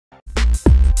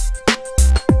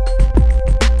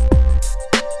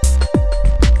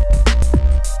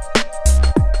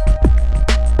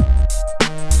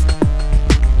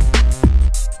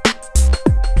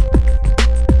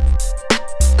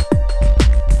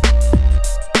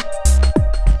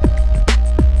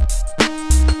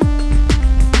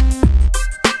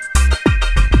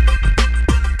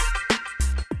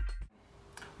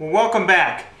Welcome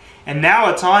back. And now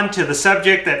it's on to the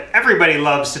subject that everybody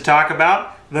loves to talk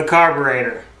about, the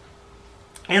carburetor.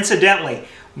 Incidentally,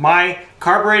 my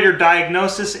carburetor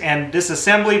diagnosis and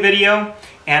disassembly video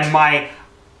and my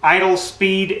idle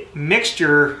speed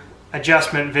mixture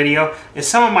adjustment video is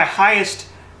some of my highest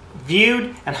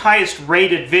viewed and highest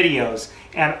rated videos.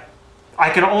 And I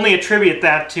can only attribute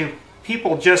that to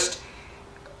people just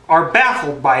are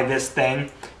baffled by this thing.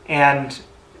 And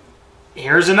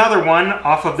here's another one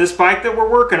off of this bike that we're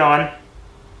working on.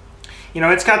 You know,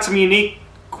 it's got some unique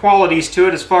qualities to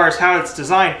it as far as how it's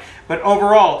designed, but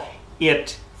overall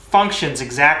it functions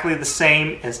exactly the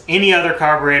same as any other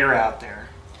carburetor out there.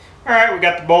 Alright, we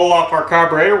got the bowl off our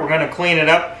carburetor. We're going to clean it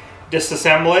up,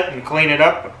 disassemble it and clean it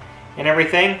up and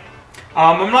everything.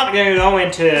 I'm not going to go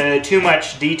into too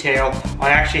much detail on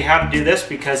actually how to do this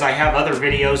because I have other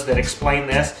videos that explain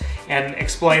this and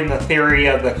explain the theory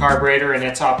of the carburetor and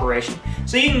its operation.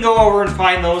 So you can go over and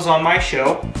find those on my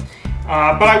show.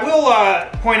 But I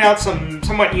will point out some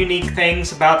somewhat unique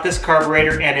things about this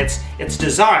carburetor and its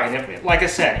design. Like I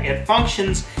said, it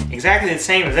functions exactly the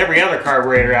same as every other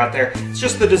carburetor out there. It's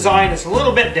just the design is a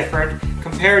little bit different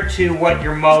compared to what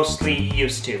you're mostly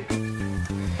used to.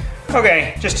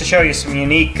 Okay, just to show you some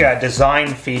unique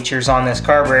design features on this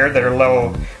carburetor that are a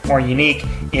little more unique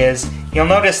is you'll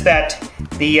notice that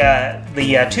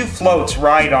the two floats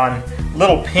ride on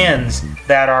little pins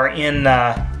that are in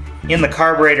the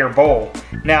carburetor bowl.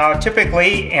 Now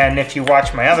typically, and if you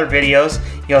watch my other videos,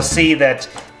 you'll see that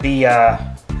the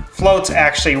floats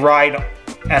actually ride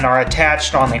and are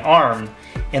attached on the arm.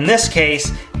 In this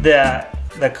case, the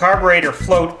carburetor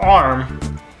float arm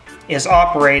is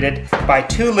operated by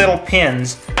two little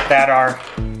pins that are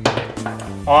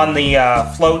on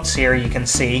the floats here, you can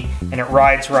see, and it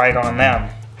rides right on them.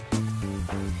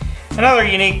 Another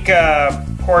unique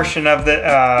portion of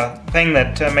the thing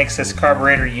that makes this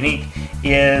carburetor unique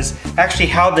is actually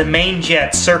how the main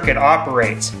jet circuit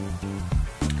operates.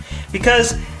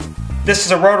 Because this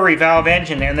is a rotary valve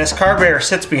engine and this carburetor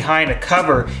sits behind a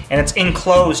cover and it's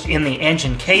enclosed in the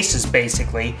engine cases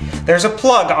basically. There's a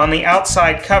plug on the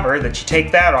outside cover that you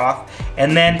take that off,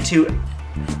 and then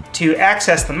to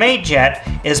access the main jet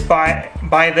is by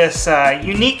this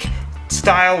unique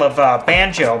style of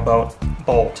banjo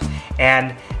bolt.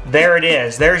 And there it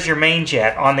is. There's your main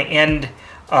jet on the end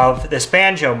of this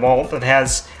banjo bolt that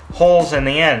has holes in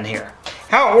the end here.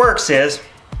 How it works is,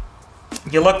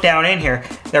 if you look down in here,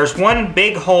 there's one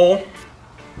big hole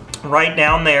right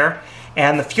down there,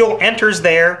 and the fuel enters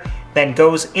there, then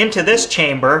goes into this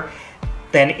chamber,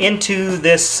 then into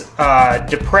this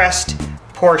depressed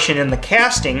portion in the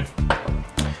casting,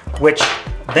 which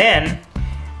then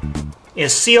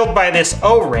is sealed by this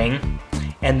O-ring,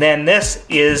 and then this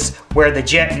is where the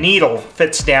jet needle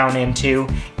fits down into,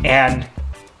 and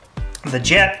the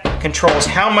jet controls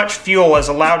how much fuel is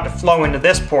allowed to flow into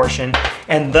this portion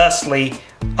and thusly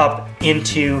up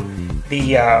into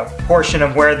the portion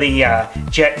of where the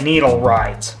jet needle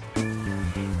rides.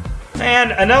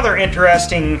 And another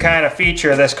interesting kind of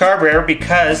feature of this carburetor,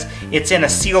 because it's in a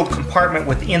sealed compartment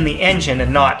within the engine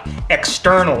and not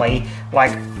externally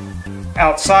like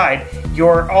outside,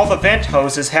 all the vent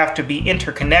hoses have to be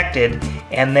interconnected,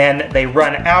 and then they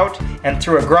run out and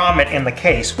through a grommet in the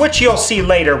case, which you'll see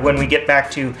later when we get back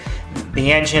to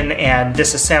the engine and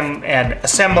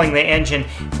assembling the engine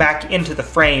back into the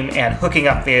frame and hooking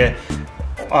up the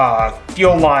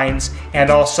fuel lines, and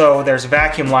also there's a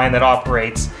vacuum line that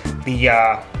operates the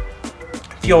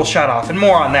fuel shutoff, and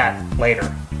more on that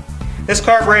later. This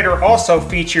carburetor also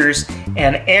features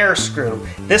an air screw.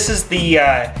 This is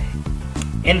the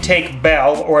intake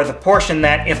bell, or the portion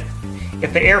that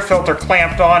if the air filter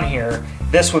clamped on here,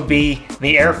 this would be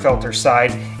the air filter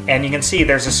side, and you can see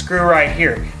there's a screw right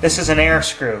here. This is an air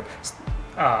screw,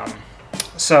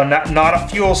 so not a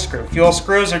fuel screw. Fuel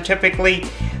screws are typically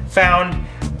found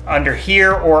under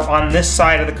here or on this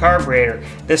side of the carburetor.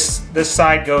 This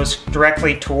side goes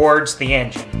directly towards the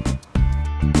engine.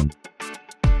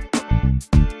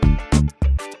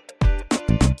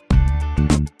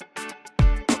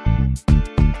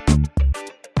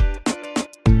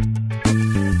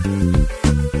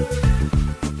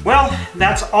 Well,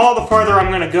 that's all the further I'm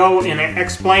going to go in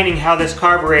explaining how this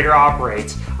carburetor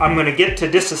operates. I'm going to get to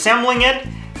disassembling it,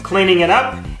 cleaning it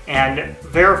up, and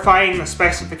verifying the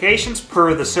specifications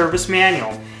per the service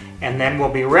manual. And then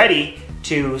we'll be ready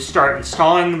to start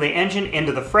installing the engine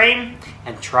into the frame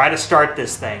and try to start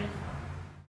this thing.